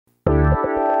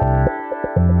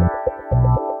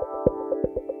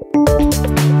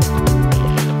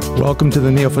Welcome to the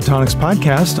NeoPhotonics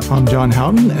Podcast. I'm John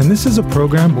Houghton, and this is a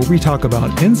program where we talk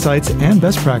about insights and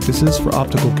best practices for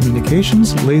optical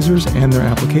communications, lasers, and their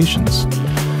applications.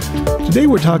 Today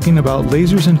we're talking about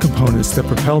lasers and components that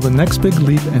propel the next big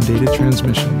leap in data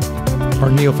transmission.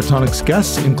 Our NeoPhotonics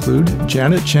guests include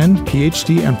Janet Chen,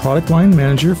 PhD and Product Line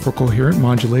Manager for Coherent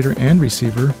Modulator and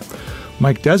Receiver,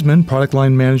 Mike Desmond, Product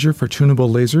Line Manager for Tunable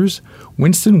Lasers,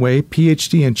 Winston Wei,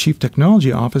 PhD and Chief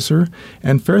Technology Officer,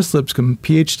 and Ferris Lipscomb,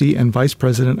 PhD and Vice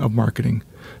President of Marketing.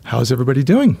 How's everybody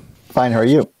doing? Fine, how are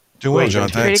you? Doing well, John,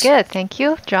 thanks. Pretty good, thank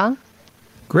you, John.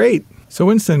 Great. So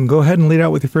Winston, go ahead and lead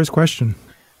out with your first question.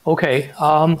 Okay.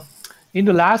 In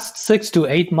the last 6 to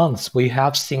 8 months, we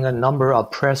have seen a number of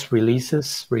press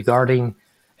releases regarding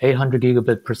 800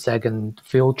 gigabit per second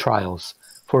field trials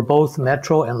for both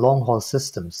metro and long-haul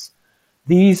systems.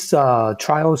 These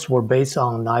trials were based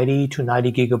on 90 to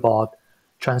 90 gigabaud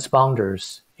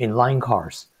transponders in line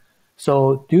cars.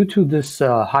 So due to this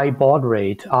high baud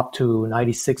rate up to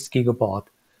 96 gigabaud,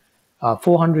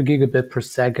 400 gigabit per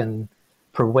second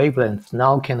per wavelength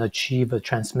now can achieve a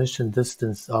transmission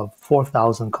distance of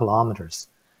 4,000 kilometers.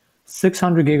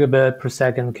 600 gigabit per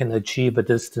second can achieve a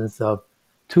distance of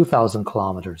 2,000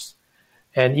 kilometers.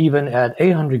 And even at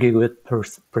 800 gigabit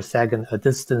per second, a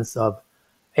distance of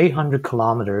 800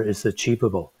 kilometers is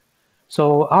achievable.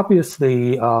 So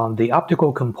obviously, the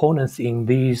optical components in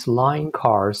these line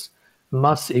cars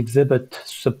must exhibit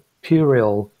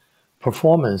superior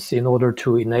performance in order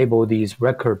to enable these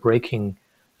record-breaking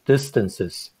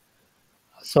distances.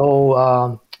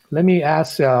 So let me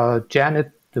ask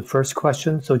Janet the first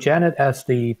question. So Janet, as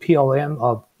the PLM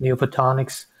of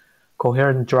NeoPhotonics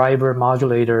Coherent Driver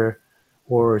Modulator,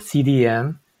 or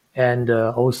CDM, and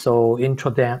also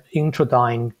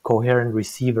Introdyne Coherent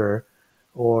Receiver,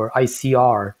 or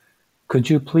ICR. Could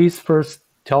you please first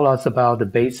tell us about the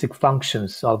basic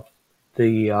functions of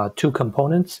the two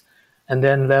components, and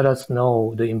then let us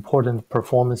know the important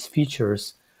performance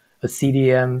features a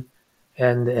CDM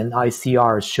and an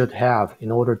ICR should have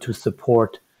in order to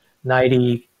support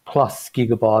 90 plus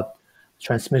gigabaud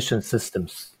transmission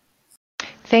systems?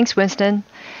 Thanks, Winston.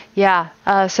 Yeah,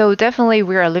 so definitely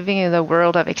we are living in a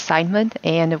world of excitement,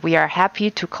 and we are happy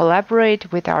to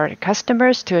collaborate with our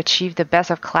customers to achieve the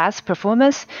best of class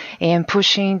performance and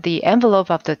pushing the envelope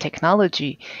of the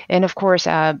technology. And of course,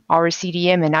 our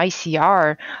CDM and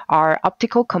ICR are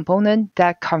optical component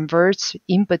that converts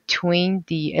in between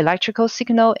the electrical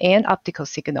signal and optical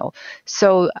signal.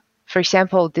 So for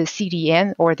example, the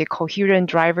CDM, or the Coherent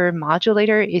Driver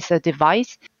Modulator, is a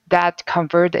device that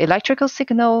convert the electrical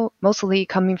signal, mostly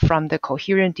coming from the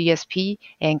coherent DSP,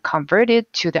 and convert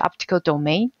it to the optical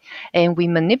domain. And we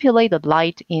manipulate the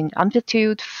light in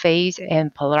amplitude, phase,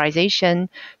 and polarization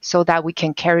so that we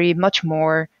can carry much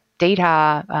more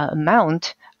data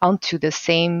amount onto the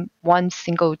same one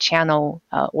single channel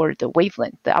or the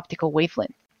wavelength, the optical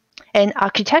wavelength. And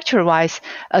architecture-wise,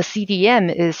 a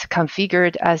CDM is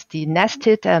configured as the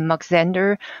nested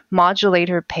Mach-Zehnder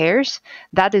modulator pairs.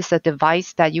 That is a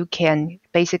device that you can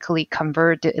basically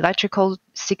convert the electrical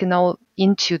signal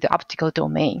into the optical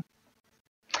domain.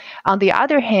 On the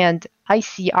other hand,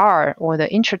 ICR, or the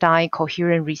Introdyne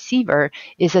Coherent Receiver,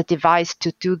 is a device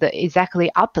to do the exactly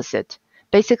opposite.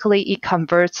 Basically, it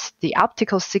converts the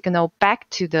optical signal back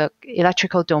to the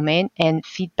electrical domain and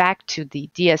feed back to the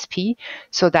DSP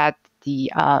so that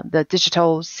the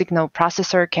digital signal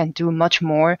processor can do much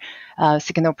more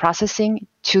signal processing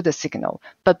to the signal.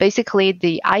 But basically,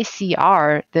 the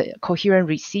ICR, the coherent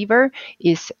receiver,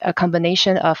 is a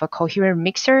combination of a coherent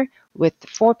mixer with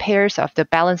 4 pairs of the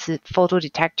balanced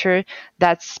photodetector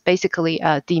that's basically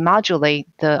demodulate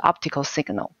the optical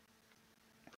signal.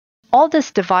 All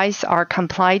these devices are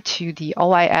complied to the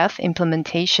OIF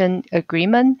implementation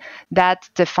agreement that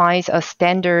defines a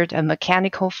standard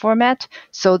mechanical format,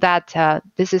 so that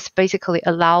this is basically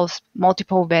allows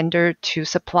multiple vendors to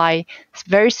supply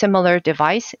very similar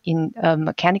device in a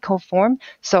mechanical form.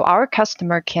 So our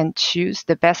customer can choose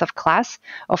the best of class.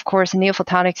 Of course,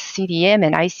 NeoPhotonics CDM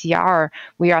and ICR,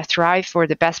 we are thrive for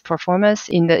the best performance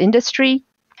in the industry.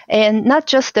 And not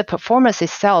just the performance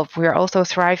itself, we are also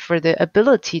thrive for the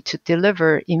ability to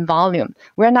deliver in volume.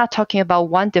 We're not talking about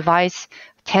one device,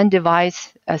 10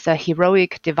 device as a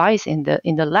heroic device in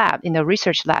the lab, in the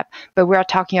research lab, but we are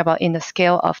talking about in the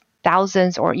scale of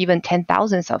thousands or even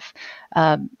 10,000s of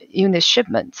unit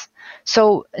shipments.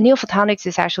 So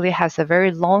NeoPhotonics actually has a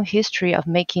very long history of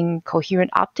making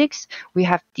coherent optics. We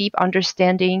have deep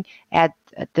understanding at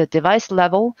the device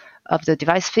level of the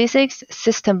device physics,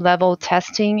 system level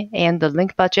testing, and the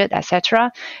link budget,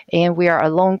 etc. And we are a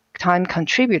long time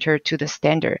contributor to the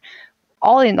standard.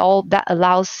 all in all, that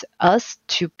allows us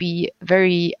to be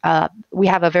we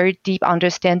have a very deep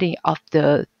understanding of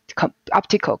the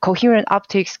coherent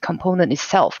optics component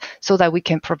itself, so that we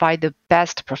can provide the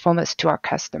best performance to our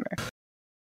customer.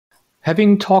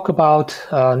 Having talked about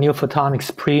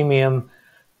NeoPhotonics premium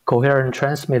coherent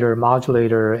transmitter,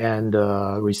 modulator, and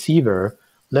receiver,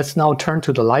 let's now turn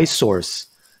to the light source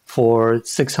for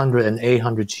 600 and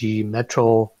 800G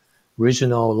metro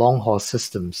regional long-haul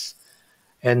systems.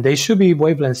 And they should be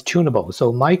wavelength tunable.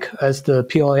 So Mike, as the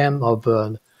PLM of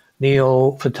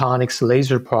NeoPhotonics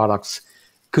laser products,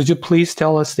 could you please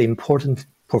tell us the important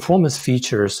performance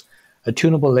features a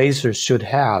tunable laser should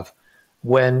have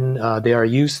when they are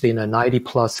used in a 90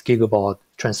 plus gigabaud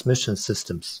transmission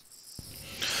systems?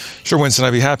 Sure, Winston,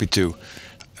 I'd be happy to.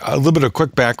 A little bit of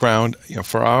quick background.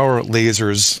 For our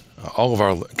lasers, all of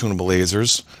our tunable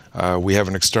lasers, we have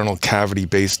an external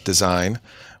cavity-based design,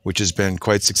 which has been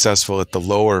quite successful at the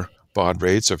lower baud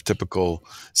rates of typical,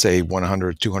 say,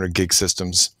 100, 200 gig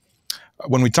systems.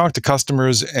 When we talk to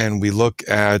customers and we look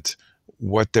at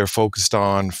what they're focused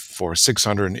on for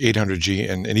 600 and 800G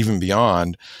and even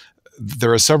beyond,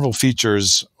 there are several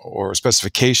features or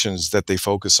specifications that they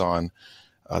focus on.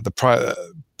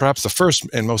 Perhaps the first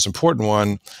and most important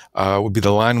one would be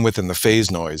the line width and the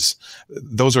phase noise.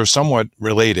 Those are somewhat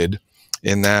related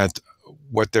in that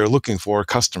what they're looking for,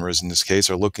 customers in this case,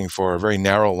 are looking for a very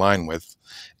narrow line width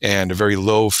and a very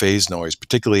low phase noise,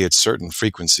 particularly at certain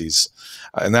frequencies.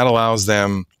 And that allows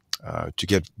them to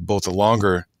get both a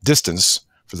longer distance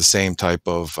for the same type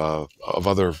of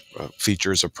other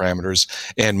features or parameters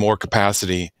and more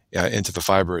capacity into the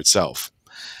fiber itself.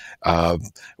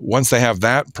 Once they have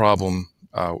that problem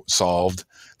solved,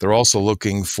 they're also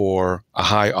looking for a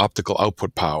high optical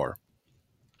output power.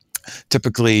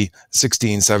 Typically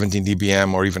 16, 17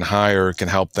 dBm or even higher can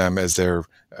help them as they're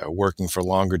working for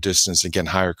longer distance and get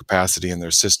higher capacity in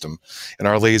their system. And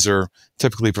our laser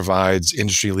typically provides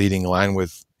industry-leading line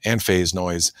width and phase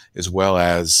noise, as well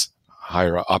as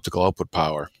higher optical output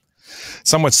power.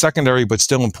 Somewhat secondary, but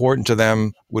still important to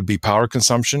them, would be power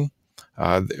consumption.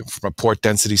 From a port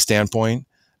density standpoint,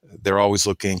 they're always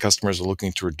customers are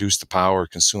looking to reduce the power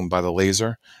consumed by the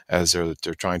laser as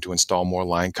they're trying to install more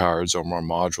line cards or more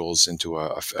modules into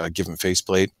a given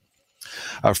faceplate.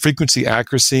 Frequency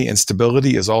accuracy and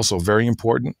stability is also very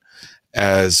important.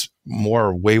 As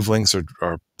more wavelengths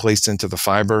are placed into the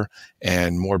fiber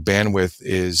and more bandwidth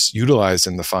is utilized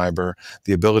in the fiber,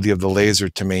 the ability of the laser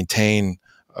to maintain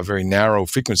a very narrow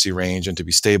frequency range and to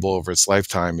be stable over its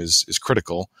lifetime is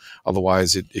critical.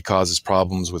 Otherwise, it causes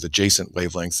problems with adjacent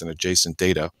wavelengths and adjacent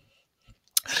data.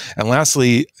 And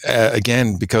lastly,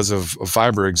 again, because of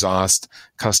fiber exhaust,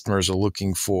 customers are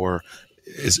looking for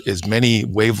as many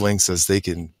wavelengths as they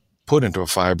can put into a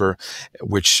fiber,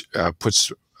 which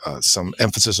puts some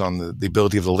emphasis on the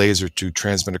ability of the laser to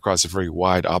transmit across a very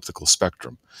wide optical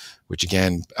spectrum, which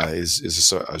again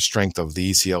is a strength of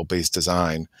the ECL-based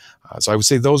design. So I would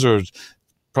say those are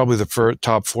probably the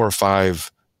top 4 or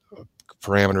 5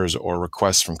 parameters or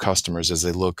requests from customers as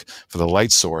they look for the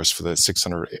light source for the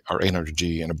 600 or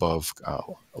 800G and above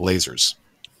lasers.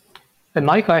 And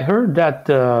Mike, I heard that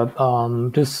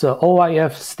this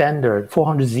OIF standard,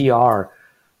 400ZR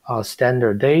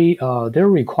standard, their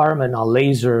requirement on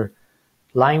laser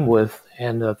line width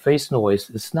and phase noise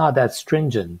is not that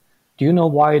stringent. Do you know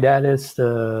why that is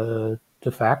the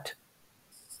fact?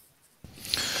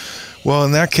 Well,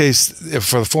 in that case,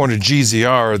 for the 400G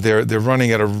ZR, they're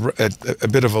running at a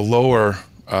bit of a lower.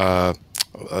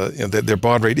 Their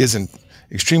baud rate isn't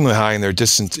extremely high, and their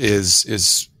distance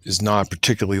is not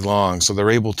particularly long, so they're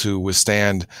able to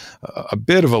withstand a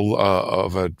bit of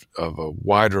a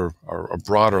wider or a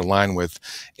broader line width,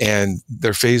 and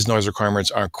their phase noise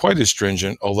requirements aren't quite as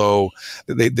stringent, although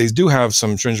they do have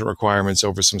some stringent requirements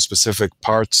over some specific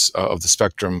parts of the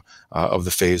spectrum of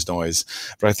the phase noise.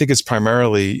 But I think it's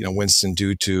primarily, Winston,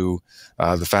 due to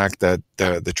the fact that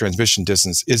the transmission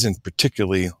distance isn't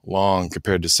particularly long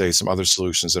compared to, say, some other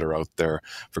solutions that are out there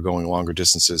for going longer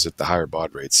distances at the higher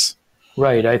baud rates.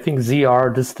 Right. I think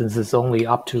ZR distance is only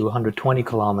up to 120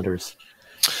 kilometers.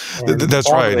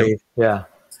 That's right. Rate, yeah.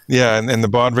 Yeah, and the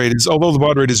baud rate is, although the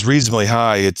baud rate is reasonably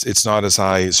high, it's not as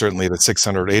high, certainly at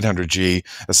 600, 800G,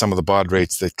 as some of the baud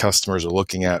rates that customers are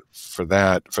looking at for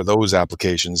those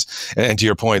applications. And to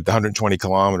your point, the 120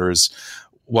 kilometers,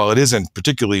 while it isn't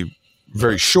particularly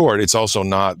very short, it's also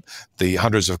not the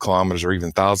hundreds of kilometers or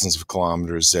even thousands of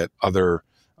kilometers that other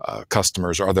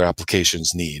customers or other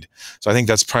applications need. So I think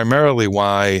that's primarily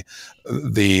why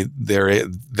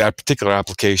that particular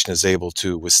application is able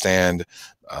to withstand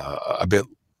a bit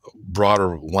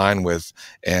broader line width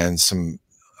and some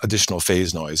additional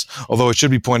phase noise. Although it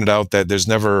should be pointed out that there's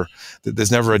never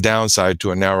a downside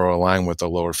to a narrower line with a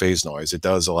lower phase noise. It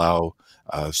does allow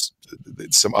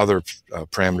some other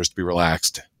parameters to be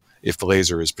relaxed if the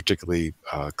laser is particularly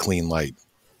clean light.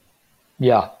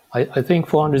 Yeah, I think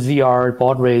 400ZR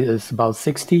baud rate is about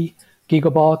 60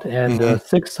 gigabaud, and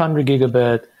 600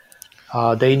 gigabit,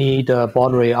 they need a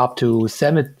baud rate up to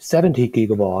 70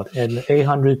 gigabaud, and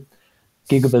 800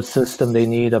 gigabit system, they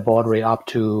need a baud rate up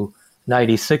to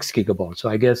 96 gigabaud. So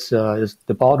I guess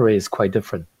the baud rate is quite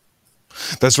different.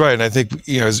 That's right, and I think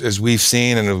as we've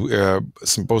seen, and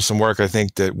some work I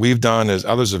think that we've done, as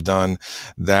others have done,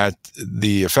 that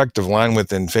the effect of line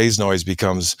width and phase noise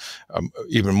becomes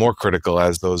even more critical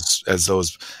as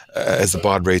the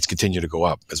baud rates continue to go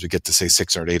up, as we get to say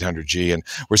 600, 800G, and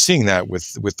we're seeing that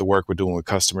with the work we're doing with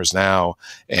customers now,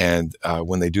 and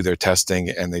when they do their testing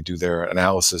and they do their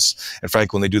analysis, and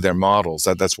frankly when they do their models,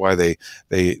 that's why they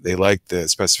like the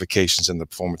specifications and the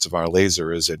performance of our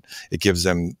laser. Is it gives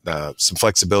them some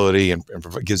flexibility and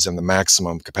gives them the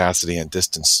maximum capacity and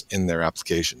distance in their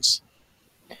applications.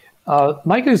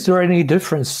 Mike, is there any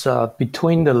difference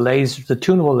between the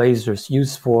tunable lasers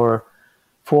used for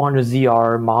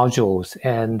 400ZR modules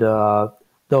and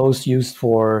those used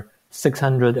for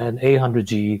 600 and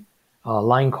 800G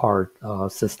line card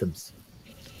systems?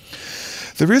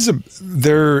 There is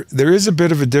a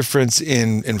bit of a difference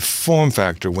in form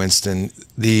factor, Winston.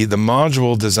 The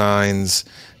module designs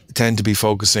tend to be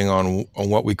focusing on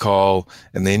what we call,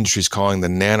 and the industry is calling, the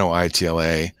nano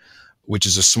ITLA, which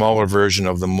is a smaller version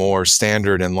of the more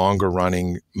standard and longer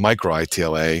running micro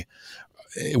ITLA,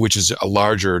 which is a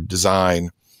larger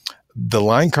design. The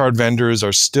line card vendors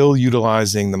are still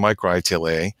utilizing the micro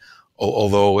ITLA,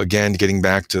 although again, getting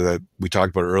back to we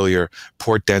talked about earlier,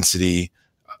 port density,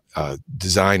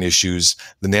 design issues,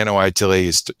 the nano ITLA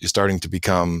is starting to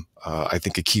become, I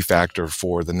think, a key factor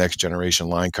for the next generation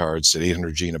line cards at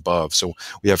 800G and above. So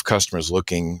we have customers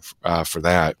looking for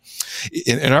that.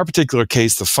 In our particular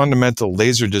case, the fundamental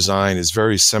laser design is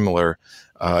very similar.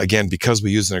 Again, because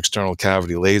we use an external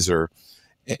cavity laser,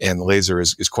 and the laser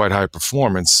is quite high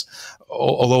performance,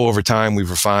 although over time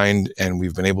we've refined and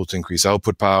we've been able to increase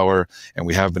output power and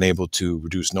we have been able to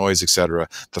reduce noise, etc.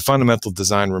 The fundamental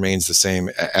design remains the same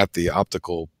at the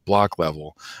optical block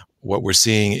level. What we're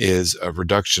seeing is a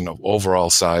reduction of overall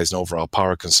size and overall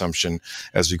power consumption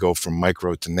as we go from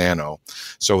micro to nano.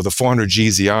 So the 400G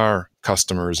ZR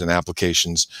customers and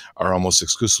applications are almost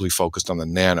exclusively focused on the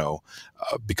nano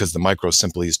because the micro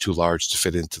simply is too large to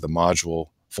fit into the module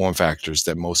form factors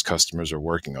that most customers are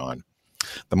working on.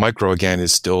 The micro, again,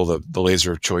 is still the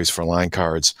laser of choice for line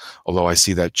cards, although I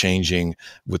see that changing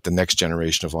with the next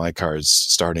generation of line cards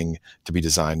starting to be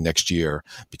designed next year,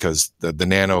 because the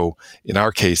nano, in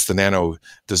our case, the nano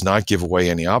does not give away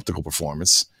any optical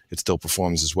performance. It still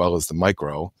performs as well as the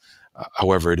micro.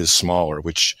 However, it is smaller,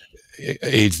 which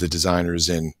aids the designers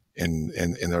in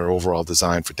their overall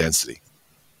design for density.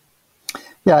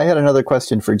 Yeah, I had another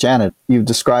question for Janet. You've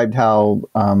described how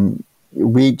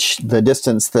the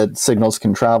distance that signals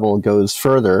can travel goes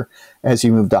further as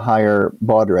you move to higher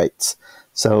baud rates.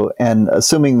 So, and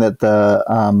assuming that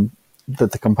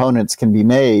the components can be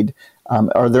made,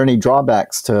 are there any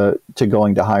drawbacks to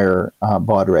going to higher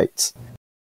baud rates?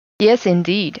 Yes,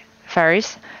 indeed,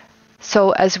 Faris.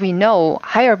 So as we know,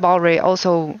 higher baud rate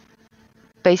also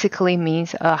basically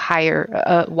means a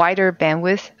wider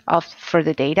bandwidth for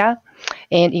the data.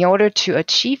 And in order to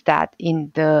achieve that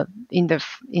in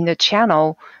the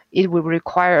channel, it will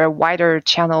require a wider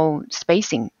channel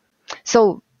spacing.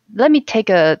 So let me take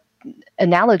an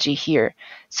analogy here.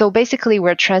 So basically,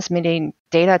 we're transmitting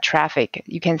data traffic.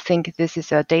 You can think this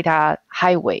is a data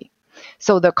highway.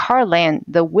 So the car lane,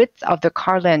 the width of the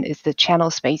car lane is the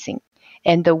channel spacing,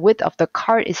 and the width of the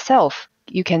car itself,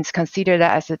 you can consider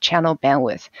that as a channel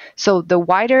bandwidth. So the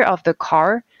wider of the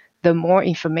car, the more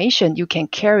information you can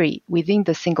carry within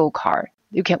the single car.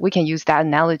 We can use that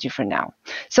analogy for now.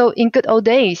 So in good old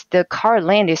days, the car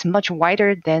lane is much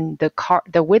wider than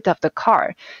the width of the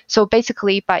car. So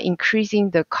basically, by increasing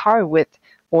the car width,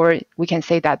 or we can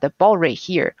say that the baud rate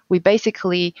here, we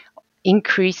basically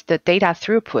increase the data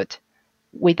throughput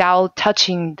without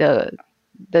touching the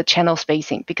channel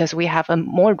spacing, because we have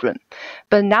more room.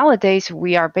 But nowadays,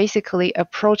 we are basically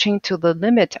approaching to the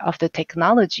limit of the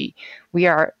technology. We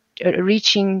are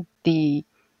reaching the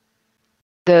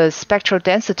spectral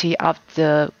density of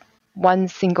the one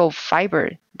single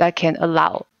fiber that can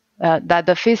allow, that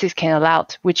the physics can allow,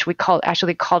 which we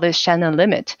actually call the Shannon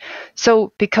limit.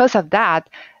 So because of that,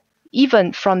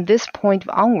 even from this point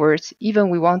onwards, even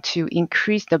we want to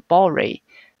increase the baud rate,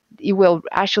 it will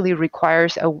actually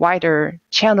requires a wider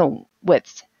channel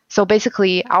width. So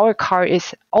basically, our car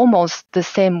is almost the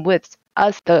same width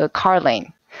as the car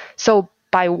lane. So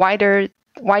by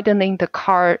widening the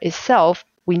car itself,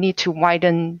 we need to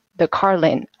widen the car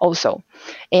lane also.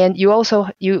 And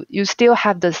you still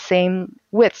have the same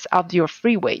width of your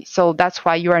freeway. So that's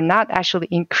why you are not actually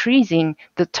increasing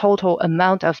the total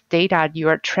amount of data you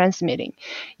are transmitting.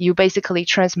 You basically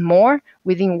transmit more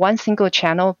within one single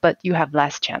channel, but you have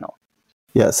less channel.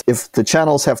 Yes, if the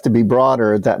channels have to be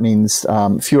broader, that means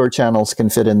fewer channels can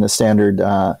fit in the standard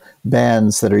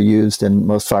bands that are used in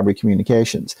most fiber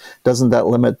communications. Doesn't that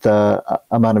limit the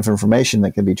amount of information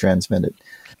that can be transmitted?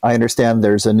 I understand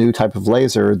there's a new type of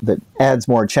laser that adds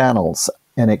more channels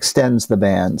and extends the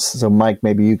bands. So Mike,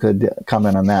 maybe you could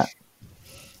comment on that.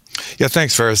 Yeah,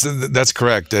 thanks, Ferris. That's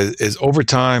correct. As over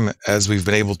time, as we've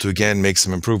been able to, again, make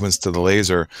some improvements to the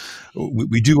laser,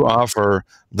 we do offer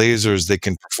lasers that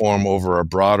can perform over a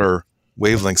broader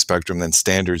wavelength spectrum than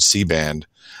standard C-band.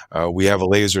 We have a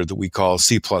laser that we call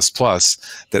C++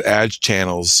 that adds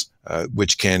channels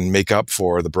which can make up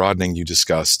for the broadening you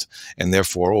discussed, and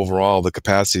therefore overall the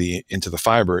capacity into the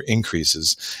fiber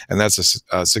increases. And that's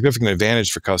a significant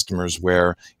advantage for customers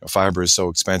where fiber is so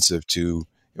expensive to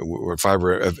where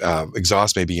fiber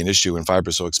exhaust may be an issue and fiber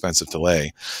is so expensive to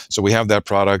lay. So we have that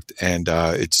product, and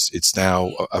it's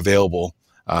now available,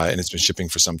 and it's been shipping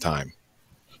for some time.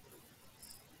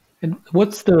 And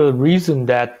what's the reason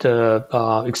that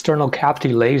external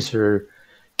cavity laser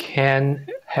can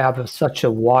have such a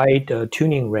wide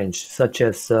tuning range, such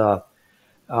as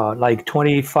like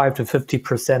 25 to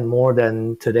 50% more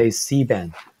than today's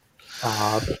C-band?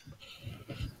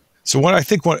 So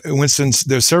Winston,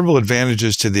 there's several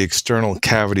advantages to the external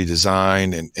cavity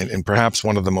design, and perhaps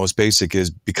one of the most basic is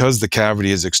because the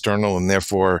cavity is external and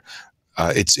therefore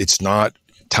it's not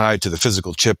tied to the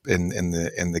physical chip. In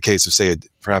the case of, say,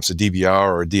 perhaps a DBR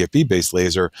or a DFB-based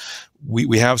laser,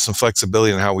 we have some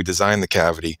flexibility in how we design the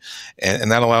cavity, and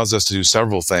that allows us to do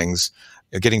several things.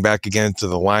 Getting back again to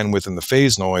the line width and the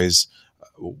phase noise,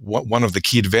 one of the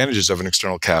key advantages of an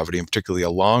external cavity, and particularly a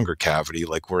longer cavity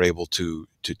like we're able to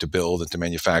build and to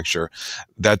manufacture,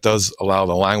 that does allow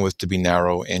the line width to be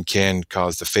narrow and can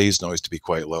cause the phase noise to be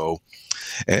quite low.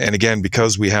 And again,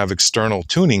 because we have external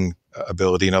tuning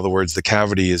ability, in other words, the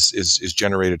cavity is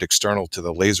generated external to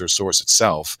the laser source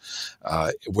itself,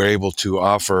 we're able to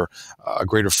offer a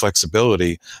greater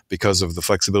flexibility because of the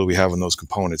flexibility we have in those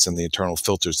components and the internal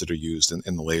filters that are used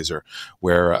in the laser.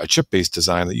 Where a chip-based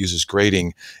design that uses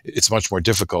grating, it's much more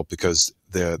difficult because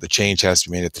the change has to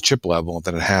be made at the chip level, and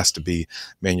then it has to be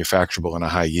manufacturable in a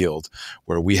high yield.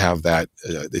 Where we have that,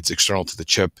 it's external to the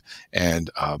chip and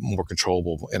more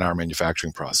controllable in our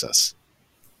manufacturing process.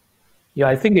 Yeah,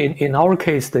 I think in our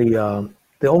case, the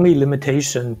only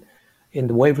limitation in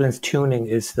the wavelength tuning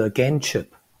is the gain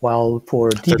chip. While for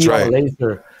DBR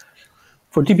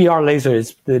laser,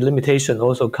 the limitation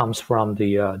also comes from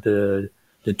the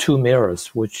two mirrors,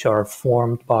 which are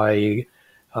formed by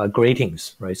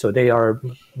gratings, right? So they are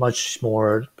much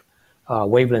more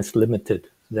wavelength limited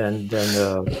than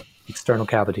external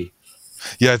cavity.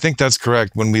 Yeah, I think that's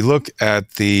correct. When we look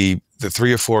at the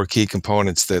 3 or 4 key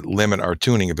components that limit our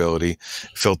tuning ability,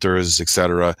 filters, et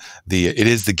cetera, it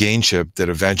is the gain chip that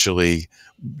eventually,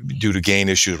 due to gain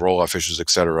issues, roll-off issues, et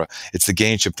cetera, it's the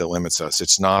gain chip that limits us.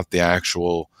 It's not the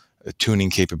actual tuning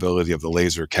capability of the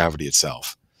laser cavity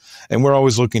itself. And we're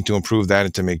always looking to improve that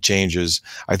and to make changes.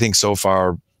 I think so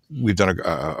far we've done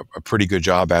a pretty good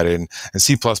job at it. And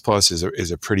C++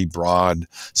 is a pretty broad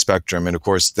spectrum. And of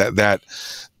course, that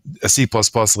a C++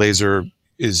 laser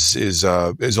is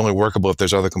only workable if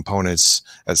there's other components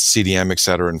as CDM, et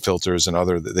cetera, and filters and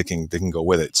other that they can go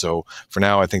with it. So for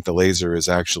now, I think the laser is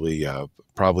actually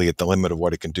probably at the limit of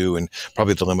what it can do, and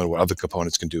probably at the limit of what other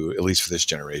components can do, at least for this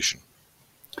generation.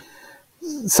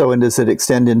 So, and does it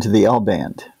extend into the L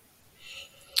band?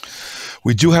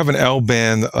 We do have an L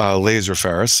band laser,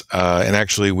 Ferris, and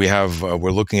actually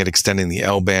we're looking at extending the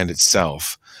L band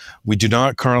itself. We do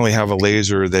not currently have a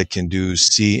laser that can do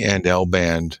C and L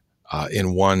band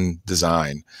in one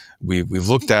design. We've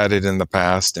looked at it in the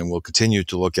past, and we'll continue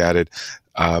to look at it,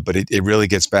 but it really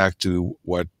gets back to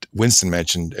what Winston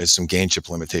mentioned as some gain chip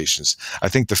limitations. I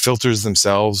think the filters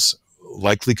themselves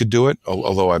likely could do it,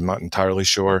 although I'm not entirely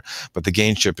sure, but the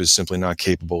gain chip is simply not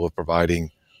capable of providing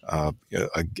a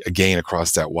gain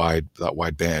across that wide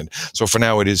band. So for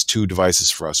now, it is 2 devices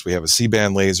for us. We have a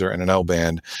C-band laser and an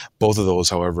L-band. Both of those,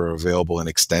 however, are available and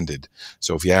extended.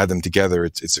 So if you add them together,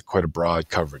 it's quite a broad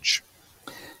coverage.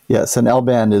 Yes, and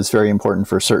L-band is very important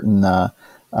for certain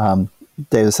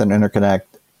data center interconnect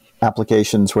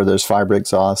applications where there's fiber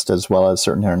exhaust, as well as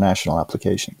certain international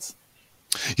applications.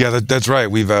 Yeah, that's right.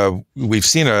 We've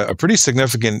seen a pretty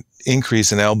significant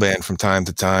increase in L-band from time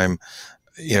to time.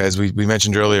 As we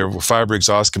mentioned earlier, fiber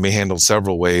exhaust can be handled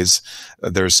several ways.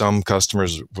 There are some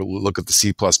customers who look at the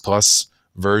C++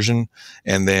 version,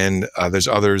 and then there's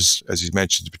others, as you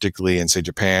mentioned, particularly in, say,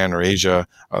 Japan or Asia,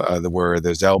 where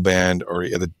there's L-band or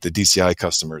the DCI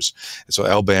customers. And so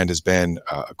L-band has been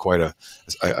quite a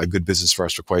good business for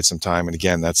us for quite some time. And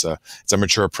again, it's a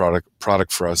mature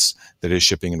product for us that is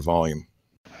shipping in volume.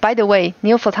 By the way,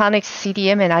 NeoPhotonics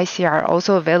CDM and IC are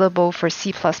also available for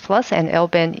C++ and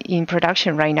L-band in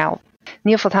production right now.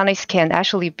 NeoPhotonics can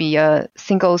actually be a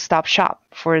single-stop shop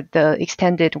for the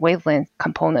extended wavelength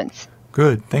components.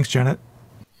 Good. Thanks, Janet.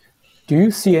 Do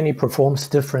you see any performance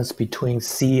difference between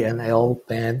C and L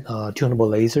band tunable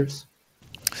lasers?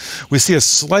 We see a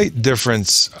slight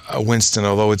difference, Winston,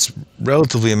 although it's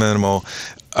relatively minimal.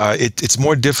 It's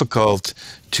more difficult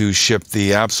to ship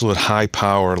the absolute high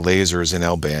power lasers in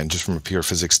L-band just from a pure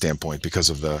physics standpoint because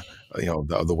of the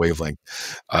wavelength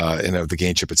and of the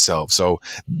gain chip itself. So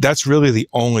that's really the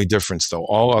only difference, though.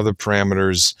 All other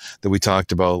parameters that we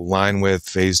talked about, line width,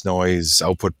 phase noise,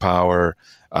 output power,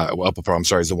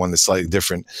 is the one that's slightly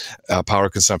different, power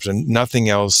consumption. Nothing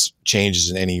else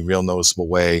changes in any real noticeable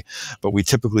way, but we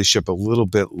typically ship a little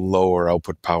bit lower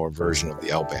output power version of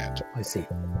the L-band. I see.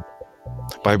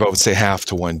 By about, say, half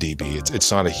to 1 dB.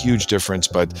 It's not a huge difference,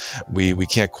 but we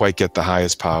can't quite get the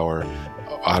highest power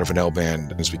out of an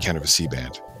L-band as we can of a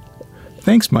C-band.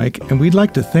 Thanks, Mike, and we'd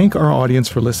like to thank our audience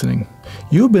for listening.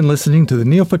 You have been listening to the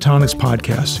NeoPhotonics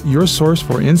Podcast, your source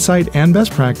for insight and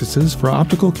best practices for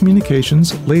optical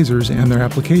communications, lasers, and their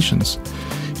applications.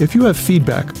 If you have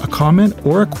feedback, a comment,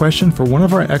 or a question for one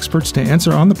of our experts to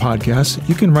answer on the podcast,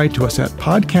 you can write to us at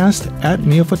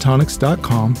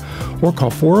podcast@neophotonics.com or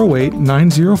call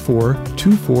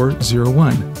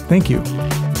 408-904-2401. Thank you.